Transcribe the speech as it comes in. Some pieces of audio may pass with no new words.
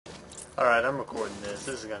Alright, I'm recording this.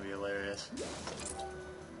 This is gonna be hilarious.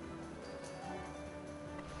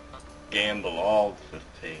 Gamble all the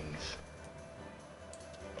things.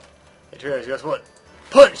 Hey, Travis, guess what?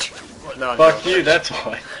 Punch! What? No, I'm Fuck joking. you, that's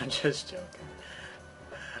why. I'm just joking.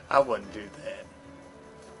 I wouldn't do that.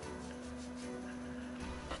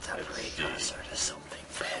 It's a precursor to something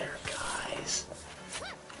better, guys.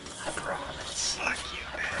 I promise. Fuck you,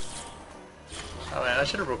 man. Oh man, I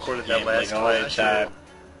should have recorded that Gambling last all time. the time.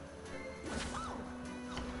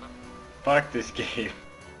 Fuck this game.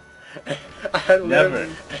 I Never,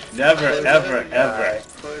 never, ever, ever.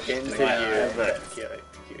 Into Ever. you.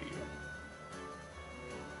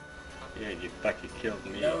 Yeah, you fucking killed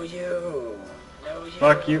me. No you. No you.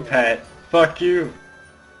 Fuck you, Pat. Fuck you.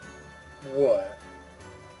 What?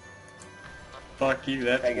 Fuck you,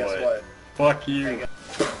 that's Hey, guess what? Fuck you.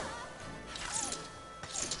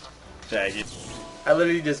 Faggot. I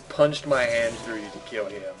literally just punched my hand through you to kill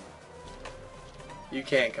him. You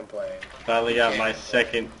can't complain. Finally got my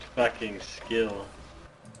second fucking skill.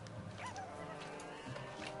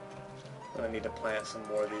 I need to plant some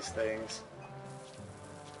more of these things.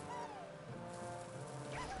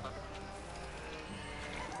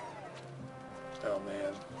 Oh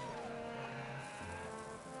man.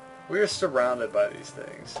 We are surrounded by these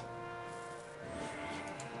things.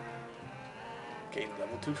 Gain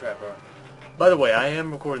level 2 trapper. By the way, I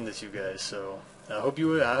am recording this, you guys, so I hope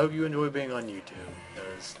you enjoy being on YouTube,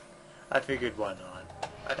 because I figured why not.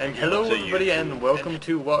 And hello everybody, and welcome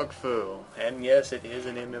to Wakfu. And yes, it is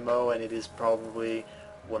an MMO, and it is probably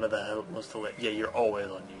one of the most yeah, you're always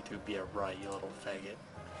on YouTube. Yeah, right, you little faggot.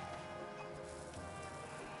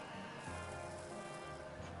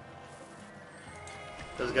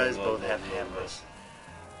 Those guys both have hammers.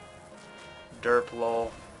 Derp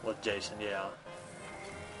lol with Jason, yeah.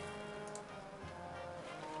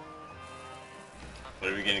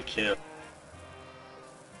 What are we gonna kill?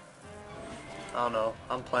 I don't know.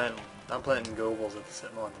 I'm planting Gobbals at the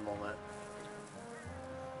moment.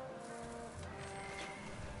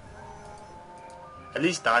 At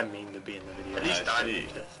least I mean to be in the video. At least I mean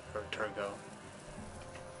to, or Turgo.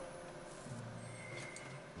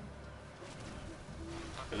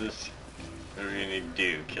 What are we gonna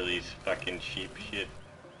do? Kill these fucking sheep shit?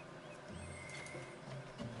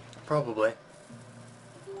 Probably.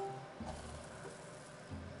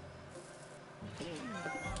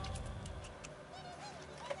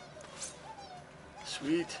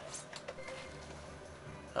 Sweet.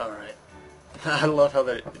 Alright. I love how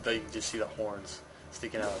that you can just see the horns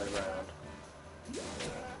sticking out of the ground.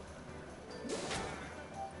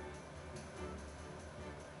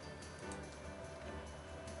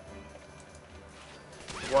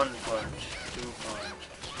 One punch, 2 punch,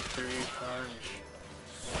 3 punch,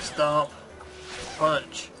 stomp,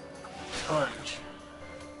 punch, punch.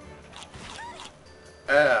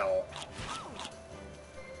 Ow.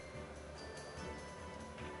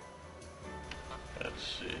 Let's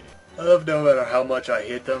see. I love no matter how much I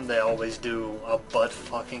hit them, they always do a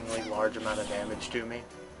butt-fuckingly large amount of damage to me.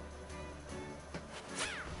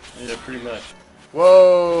 Yeah, pretty much.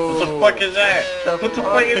 Whoa! What the fuck is that? What the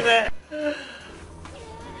fuck is that?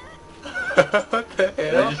 What the hell?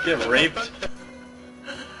 Did I just get raped?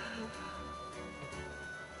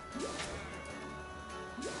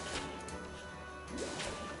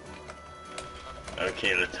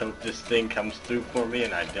 Okay, let's hope this thing comes through for me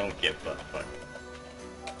and I don't get butt fucked.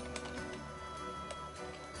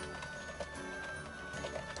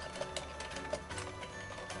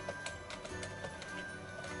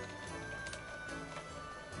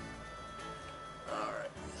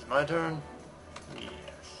 Alright, is it my turn? Yes.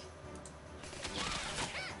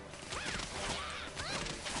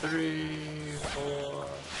 3, 4.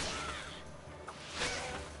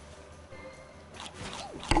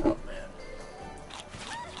 Oh man.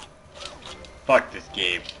 Fuck this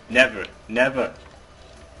game. Never, never,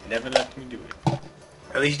 never let me do it.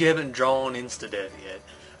 At least you haven't drawn insta-death yet.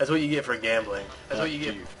 That's what you get for gambling. That's what you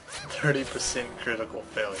get. 30% critical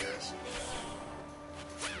failures.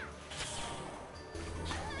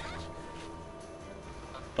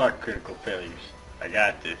 Fuck critical failures. I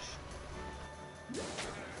got this.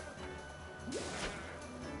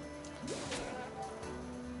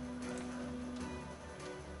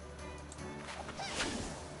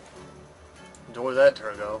 Enjoy that,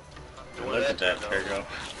 Turgo. Look at that, Turgo.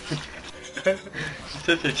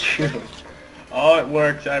 Such a joke. Oh, it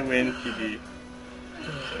works. I win. GG.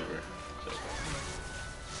 It's over. It's over.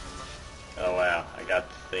 Oh wow, I got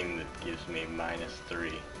the thing that gives me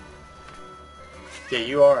 -3. Yeah,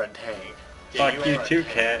 you are a tank. Yeah, Fuck you too,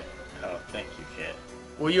 Cat. Oh, thank you, Cat.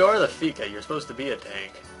 Well, you are the Fika. You're supposed to be a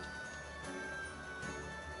tank.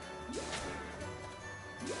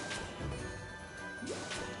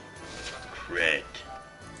 crit.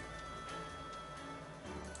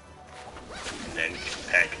 And then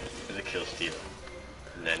Peck for the kill steal.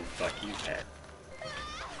 And then fuck you, Pat.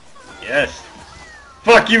 Yes!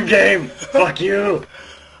 Fuck you, game! Fuck you!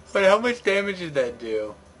 Wait, how much damage did that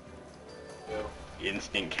do?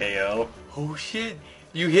 Instant KO. Oh shit!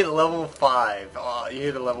 You hit level 5. Oh, you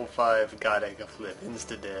hit a level 5 God Ecaflip.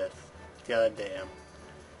 Insta-death. God damn.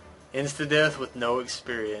 Insta-death with no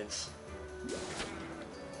experience.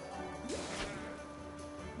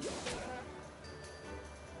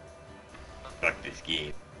 Fuck this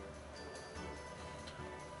game.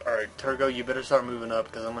 Alright, Turgo, you better start moving up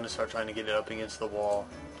because I'm going to start trying to get it up against the wall.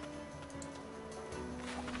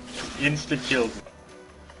 Insta killed me.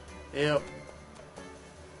 Yep.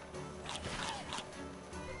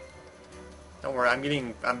 Don't worry,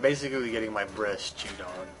 I'm basically getting my breast chewed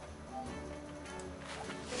on.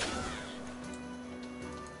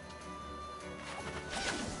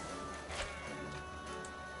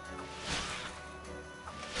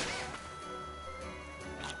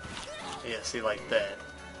 Yeah, see, like that.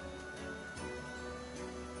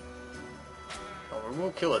 Oh,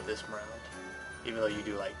 we'll kill it this round, even though you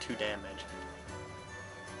do like 2 damage.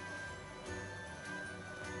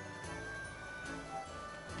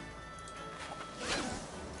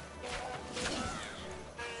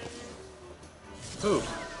 Ooh.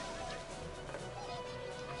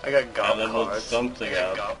 I got I Gobbals leveled cards. something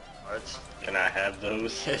up. Gobbals cards. Can I have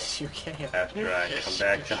those? Yes, you can. After I come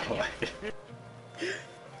back to life.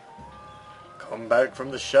 Come back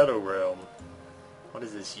from the Shadow Realm. What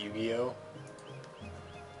is this, Yu-Gi-Oh?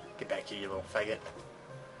 Get back here, you little faggot.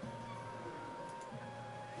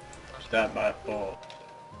 It's not my fault.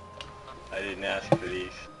 I didn't ask for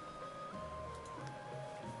these.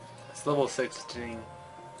 It's level 16.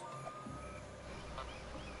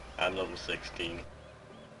 I'm level 16.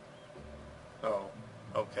 Oh,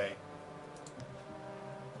 okay.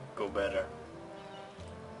 Go better.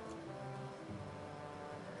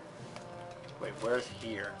 Wait, where's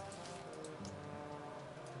here?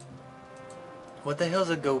 What the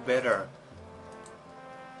hell's a go better?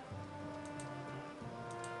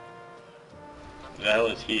 The hell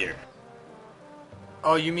is here?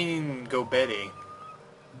 Oh, you mean go Betty.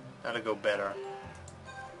 Not a go better.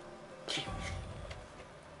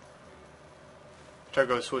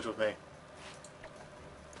 Turgo, switch with me.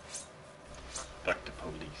 Fuck the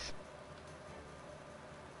police.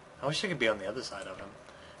 I wish I could be on the other side of him.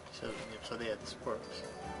 So yeah, this works.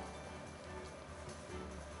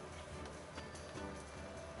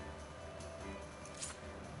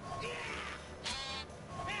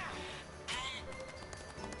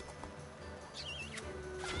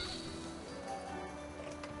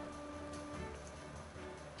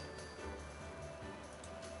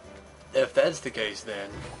 If that's the case,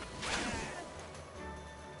 then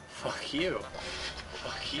fuck you.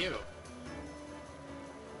 Fuck you.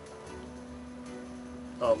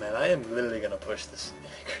 Oh man, I am literally gonna push this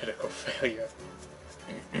critical failure.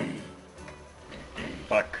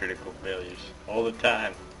 Fuck critical failures. All the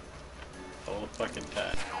time. All the fucking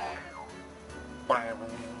time.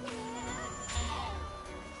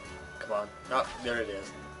 Come on. Oh, there it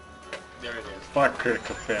is. There it is. Fuck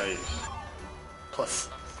critical failures. Plus.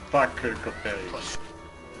 Fuck critical failures. Plus.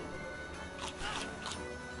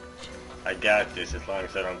 I got this as long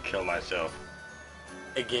as I don't kill myself.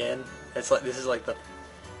 Again? It's like, this is like the...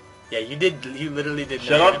 Yeah, you literally did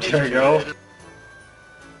Shut no up, damage. Turgo.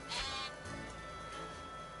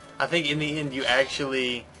 I think in the end you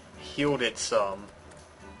actually healed it some.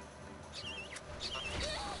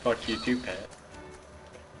 Fuck you too, Pat.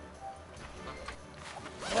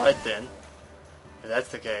 Alright then. If that's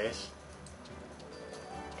the case.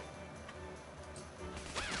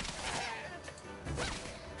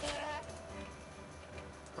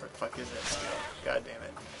 Where the fuck is that skill? God damn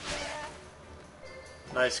it.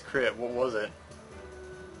 Nice crit. What was it?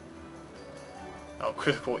 Oh,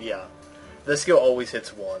 critical, yeah. This skill always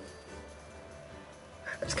hits 1.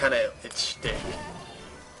 It's kind of its shtick.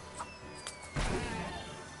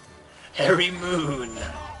 Harry Moon!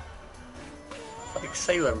 Like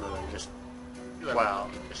Sailor Moon, just... Wow.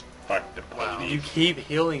 Just, Fuck the wow. police. You keep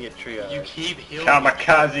healing it, Trio. You keep healing it.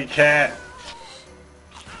 Kamikaze cat.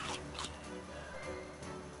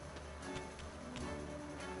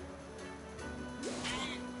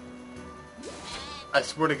 I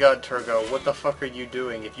swear to God, Turgo, what the fuck are you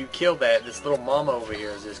doing? If you kill that, this little mama over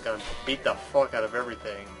here is just gonna beat the fuck out of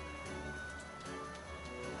everything.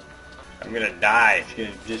 I'm gonna die. It's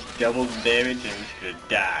gonna just double the damage and I'm just gonna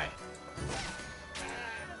die.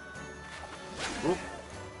 Oop.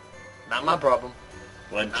 Not my problem.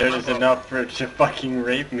 One turn is enough for it to fucking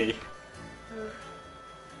rape me.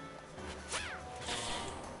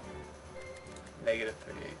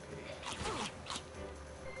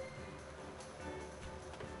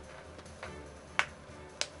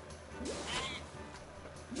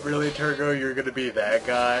 Really, Turgo, you're gonna be that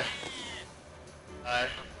guy?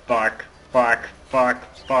 Fuck, fuck,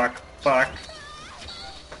 fuck, fuck, fuck.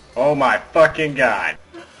 Oh my fucking god.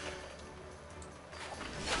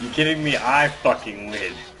 You kidding me? I fucking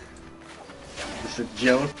win. This a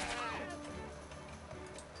joke?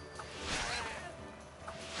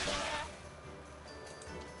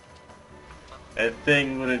 That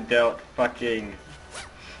thing would have dealt fucking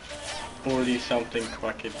 40 something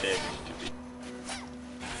fucking damage to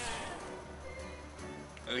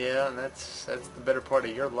me. Yeah, and that's the better part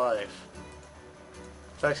of your life.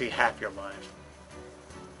 It's actually half your life.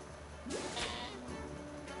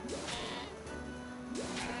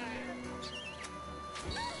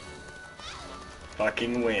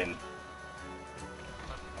 Fucking win.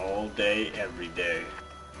 All day, every day.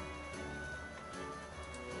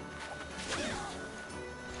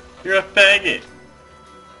 You're a faggot!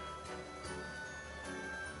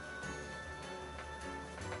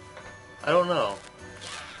 I don't know.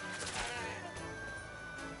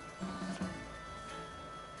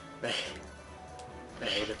 I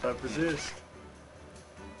hate if I persist.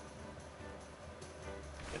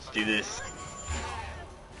 Let's do this.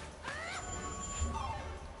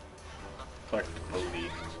 Fuck the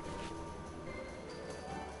police.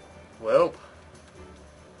 Well,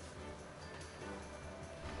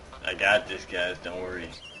 I got this, guys, don't worry.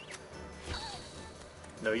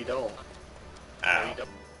 no you don't. Ow. No you don't.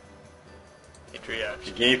 Hit reaction.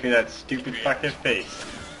 You gave me that stupid fucking face.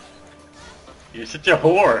 You're such a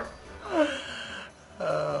whore.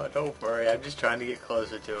 Oh, don't worry. I'm just trying to get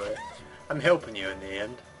closer to it. I'm helping you in the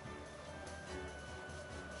end.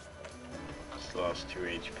 Just lost 2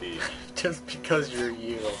 HP. Just because you're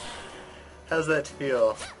you. How's that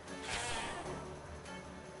feel?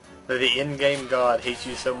 That the in-game god hates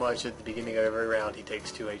you so much at the beginning of every round he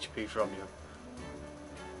takes 2 HP from you.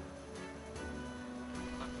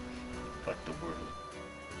 Fuck the world.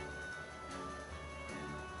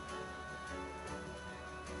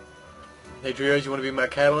 Hey Drios, you want to be my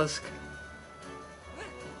catalyst?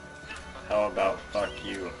 How about fuck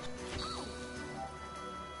you?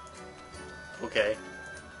 Okay.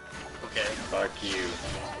 Okay. Fuck you.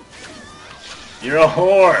 You're a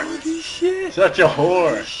whore! Holy shit! Such a whore!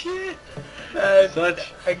 Holy shit!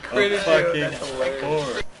 Such I critted a you. fucking That's hilarious.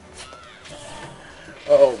 whore.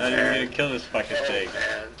 Oh, Not man. even gonna kill this fucking Oh, thing.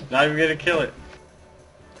 man. Not even gonna kill it.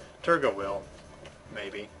 Turgo will.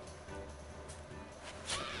 Maybe.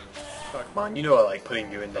 Oh, come on, you know I like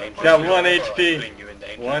putting you in danger. Got You know 1 I like HP. putting you in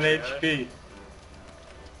danger, 1 Drios. HP. There's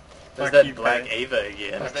Fuck that you, black Pat. Ava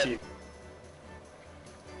again. Fuck you.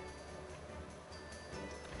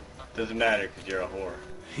 Doesn't matter because you're a whore.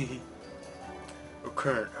 I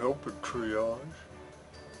can't help it, Triage.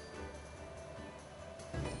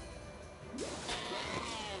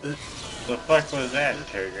 The fuck was that,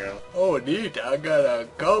 Turgo? Oh, neat. I got a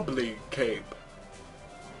gobbling cape.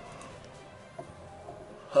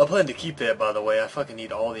 I plan to keep that, by the way. I fucking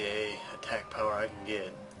need all the attack power I can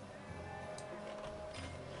get.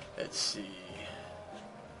 Let's see.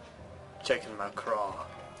 Checking my craw.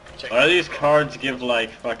 Why do these cards give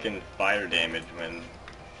like fucking fire damage when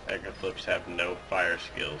Ecaflips have no fire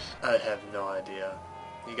skills? I have no idea.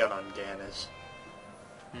 You got on Ganis.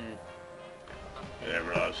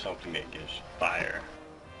 Whatever, I have something that gives fire.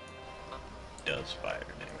 Does fire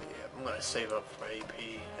damage. Yeah, I'm gonna save up for AP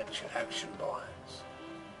action bonds.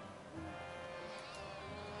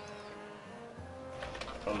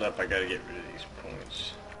 Hold up, I gotta get rid of these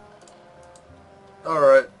points.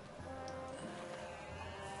 Alright.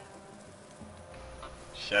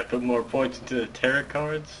 Should I put more points into the tarot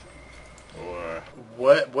cards? Or...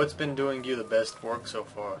 What's been doing you the best work so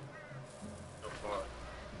far?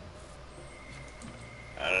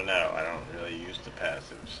 I don't know, I don't really use the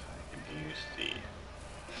passives. I can use the...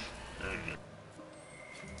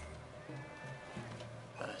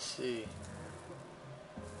 I see.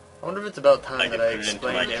 I wonder if it's about time I that can I put it into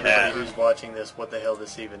explain my to everybody tab. who's watching this what the hell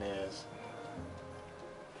this even is.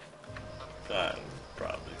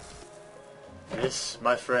 Probably. This,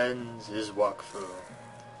 my friends, is Wakfu.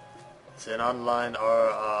 It's an online,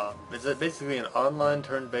 it's basically an online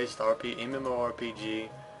turn-based MMORPG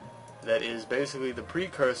that is basically the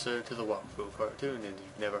precursor to the Wakfu cartoon. And if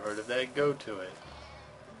you've never heard of that, go to it.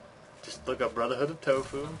 Just look up Brotherhood of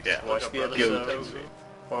Tofu. Yeah, Watch the Brotherhood of episodes.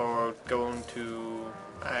 Tofu. Or go into...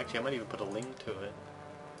 Actually, I might even put a link to it.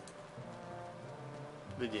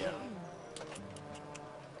 But yeah.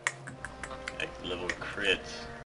 Like little crits.